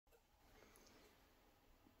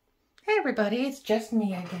everybody, it's just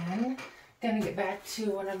me again. Gonna get back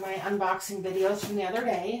to one of my unboxing videos from the other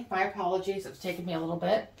day. My apologies, it's taken me a little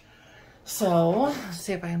bit. So, let's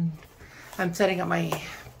see if I'm setting up my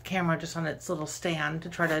camera just on its little stand to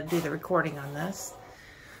try to do the recording on this.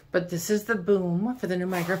 But this is the boom for the new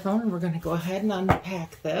microphone, and we're gonna go ahead and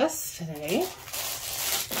unpack this today.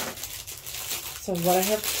 So what I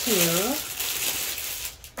have here,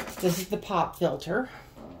 this is the pop filter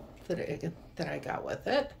that I got with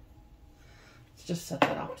it. Let's just set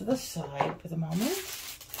that off to the side for the moment.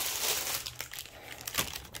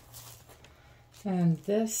 And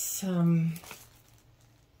this, not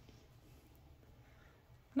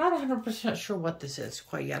 100% sure what this is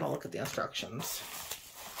quite yet. I'll look at the instructions.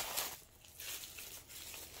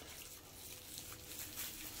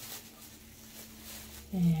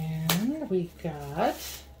 And we got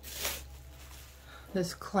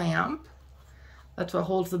this clamp. That's what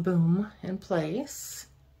holds the boom in place.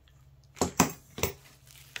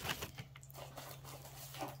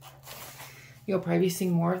 You'll probably be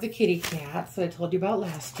seeing more of the kitty cats that I told you about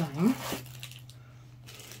last time.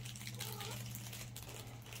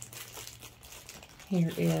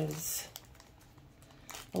 Here is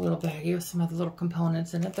a little baggie with some other little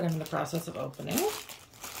components in it that I'm in the process of opening.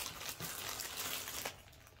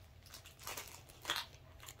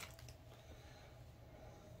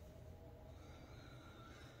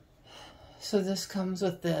 So this comes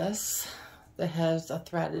with this that has a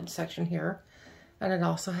threaded section here, and it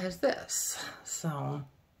also has this. So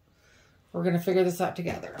we're going to figure this out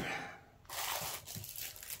together.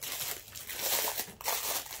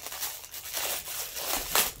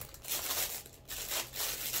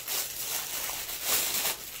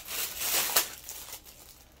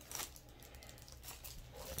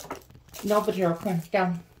 No, Batero, come on,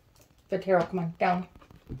 down. Batero, come on, down.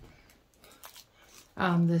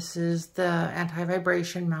 This is the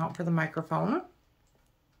anti-vibration mount for the microphone.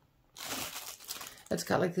 It's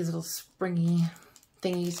got like these little springy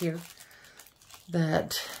thingies here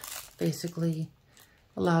that basically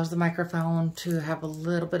allows the microphone to have a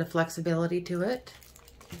little bit of flexibility to it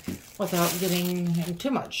without getting in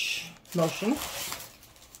too much motion.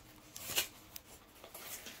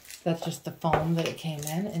 That's just the foam that it came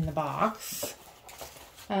in the box.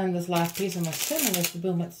 And this last piece, I'm assuming, is the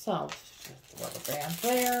boom itself. Just a rubber band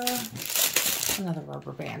there. Another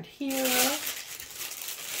rubber band here.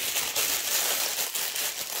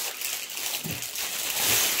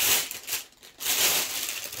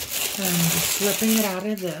 And just slipping it out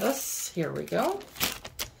of this. Here we go.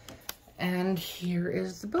 And here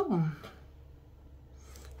is the boom.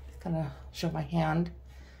 Kind of show my hand.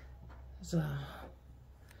 It's a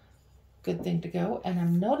good thing to go. And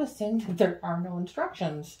I'm noticing that there are no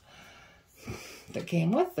instructions that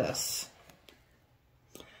came with this.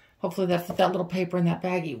 Hopefully that's what that little paper in that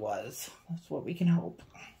baggie was. That's what we can hope.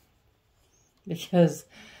 Because it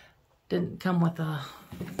didn't come with a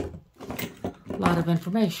lot of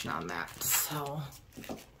information on that. So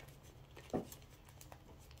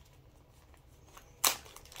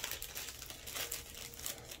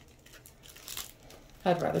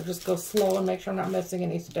I'd rather just go slow and make sure I'm not missing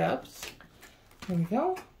any steps. Here we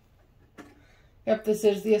go. Yep, this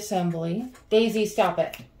is the assembly. Daisy, stop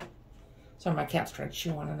it. Sorry, my cat's trying to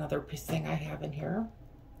chew on another piece thing I have in here.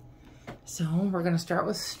 So we're going to start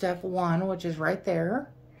with step 1, which is right there.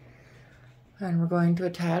 And we're going to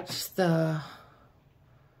attach the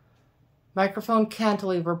microphone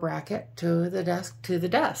cantilever bracket to the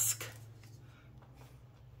desk.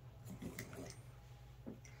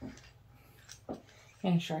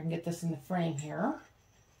 Make sure I can get this in the frame here.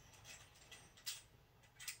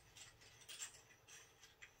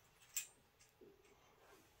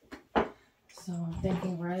 So I'm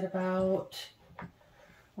thinking right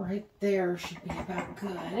there should be about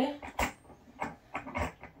good.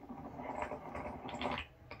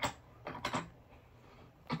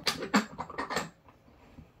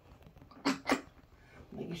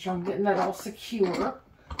 Making sure I'm getting that all secure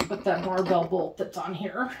with that barbell bolt that's on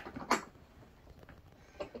here.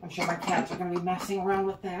 I'm sure my cats are going to be messing around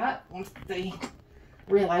with that once they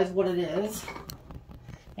realize what it is.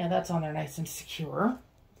 Yeah, that's on there nice and secure.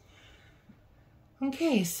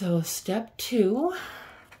 Okay, so step 2.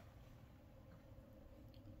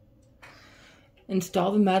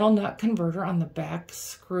 Install the metal nut converter on the back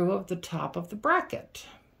screw of the top of the bracket.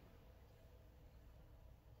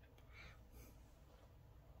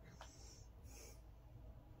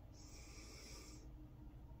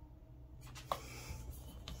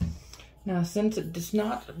 Now, since it's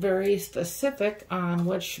not very specific on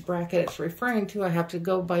which bracket it's referring to, I have to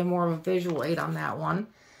go by more of a visual aid on that one.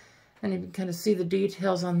 And you can kind of see the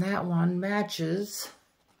details on that one matches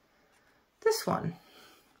this one.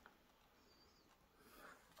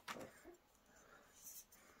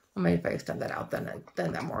 Well, maybe if I extend that out, then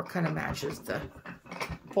that more kind of matches the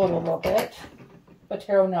fold a little bit. But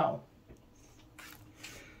tarot, no.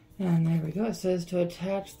 And there we go. It says to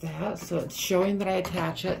attach that. So it's showing that I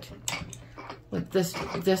attach it with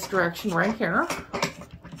this direction right here.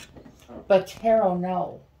 But tarot,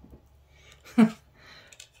 no.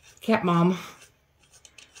 Cat mom.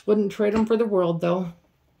 Wouldn't trade them for the world, though.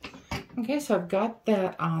 Okay, so I've got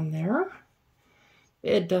that on there.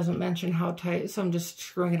 It doesn't mention how tight, so I'm just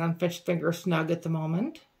screwing it on fish finger snug at the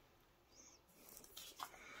moment.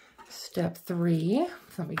 Step 3.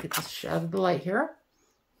 Let me get this out of the light here.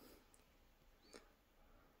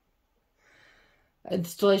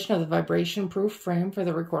 Installation of the vibration-proof frame for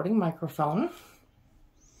the recording microphone.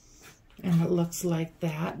 And it looks like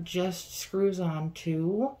that just screws on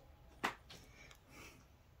to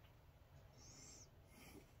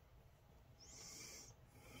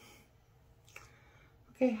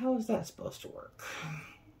okay, how is that supposed to work?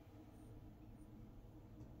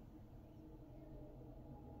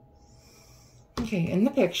 Okay, in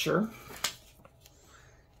the picture,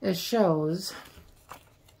 it shows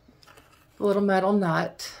the little metal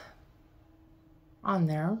nut on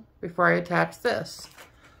there before I attach this.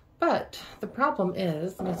 But the problem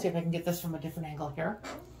is, let me see if I can get this from a different angle here.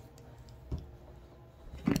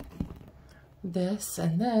 This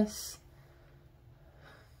and this.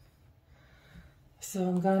 So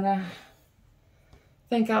I'm gonna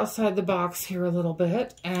think outside the box here a little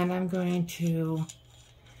bit, and I'm going to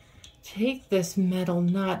take this metal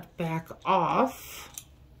nut back off.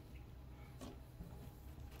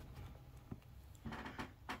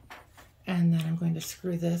 And then I'm going to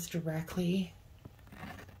screw this directly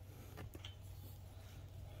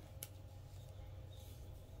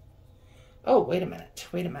oh, wait a minute.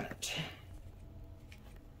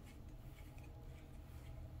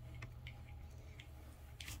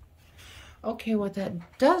 Okay, what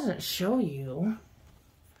that doesn't show you,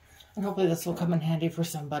 and hopefully this will come in handy for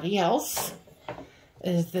somebody else,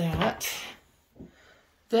 is that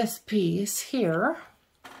this piece here,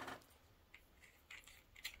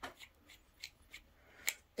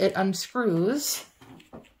 it unscrews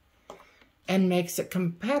and makes it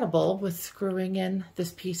compatible with screwing in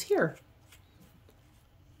this piece here,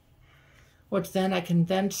 which then I can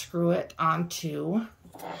then screw it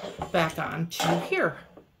back onto here.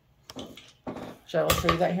 So I will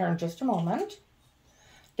show you that here in just a moment.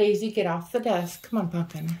 Daisy, get off the desk. Come on,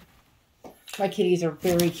 Pumpkin. My kitties are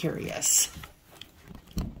very curious.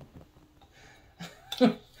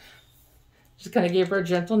 Just kind of gave her a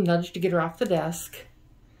gentle nudge to get her off the desk.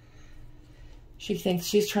 She thinks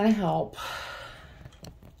she's trying to help.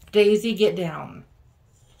 Daisy, get down.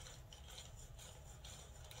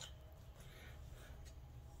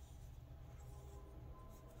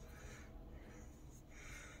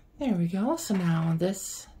 There we go. So now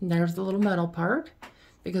there's the little metal part,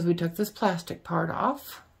 because we took this plastic part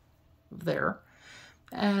off there.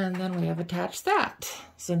 And then we have attached that.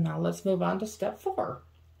 So now let's move on to step 4.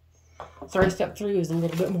 Sorry, step 3 was a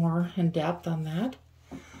little bit more in depth on that.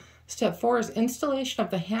 Step 4 is installation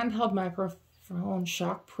of the handheld microphone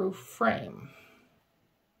shockproof frame.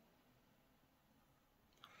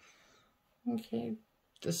 Okay,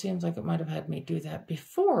 just seems like it might have had me do that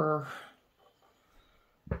before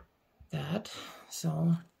that,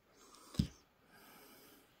 so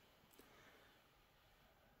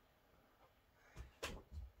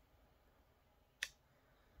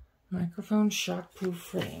microphone shockproof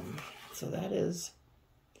frame. So that is,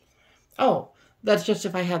 oh, that's just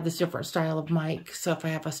if I have this different style of mic. So if I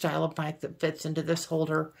have a style of mic that fits into this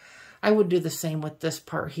holder, I would do the same with this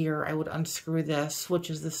part here. I would unscrew this, which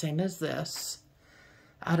is the same as this,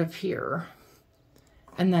 out of here,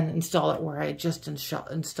 and then install it where I just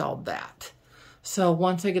installed that. So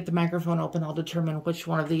once I get the microphone open, I'll determine which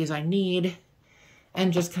one of these I need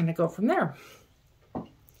and just kind of go from there.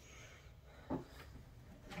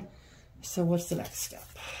 So what's the next step?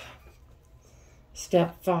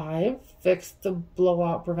 Step 5, fix the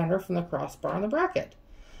blowout preventer from the crossbar on the bracket.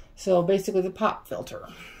 So basically the pop filter.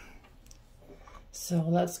 So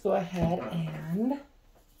let's go ahead and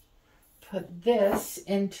put this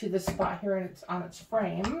into the spot here and it's on its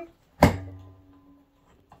frame.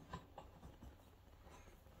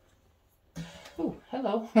 Oh,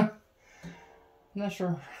 hello. I'm not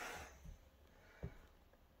sure.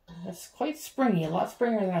 That's quite springy, a lot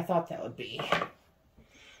springier than I thought that would be.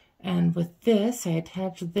 And with this, I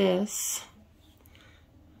attach this.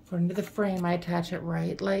 According to the frame, I attach it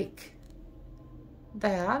right like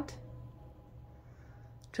that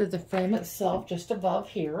to the frame itself, just above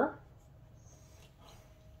here.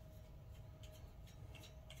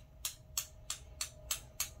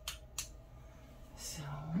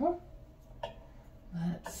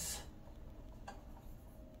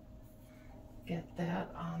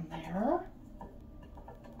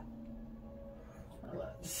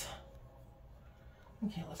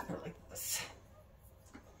 Okay, let's put it like this.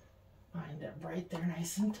 Find it right there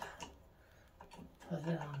nice and put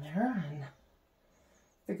it on there, and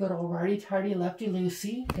the good old righty-tighty,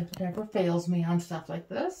 lefty-loosey, if it ever fails me on stuff like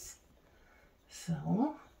this.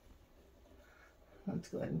 So, let's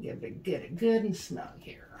go ahead and get it good and snug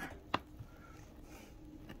here.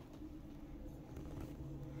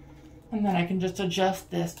 And then I can just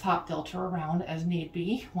adjust this pop filter around as need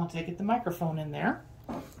be once I get the microphone in there.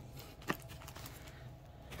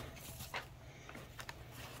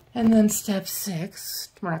 And then step 6,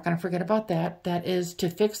 we're not going to forget about that. That is to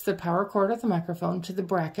fix the power cord of the microphone to the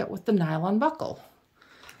bracket with the nylon buckle.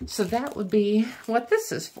 So that would be what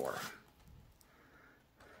this is for.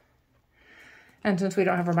 And since we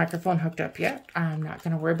don't have our microphone hooked up yet, I'm not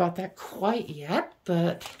going to worry about that quite yet,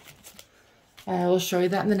 but I will show you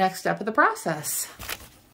that in the next step of the process.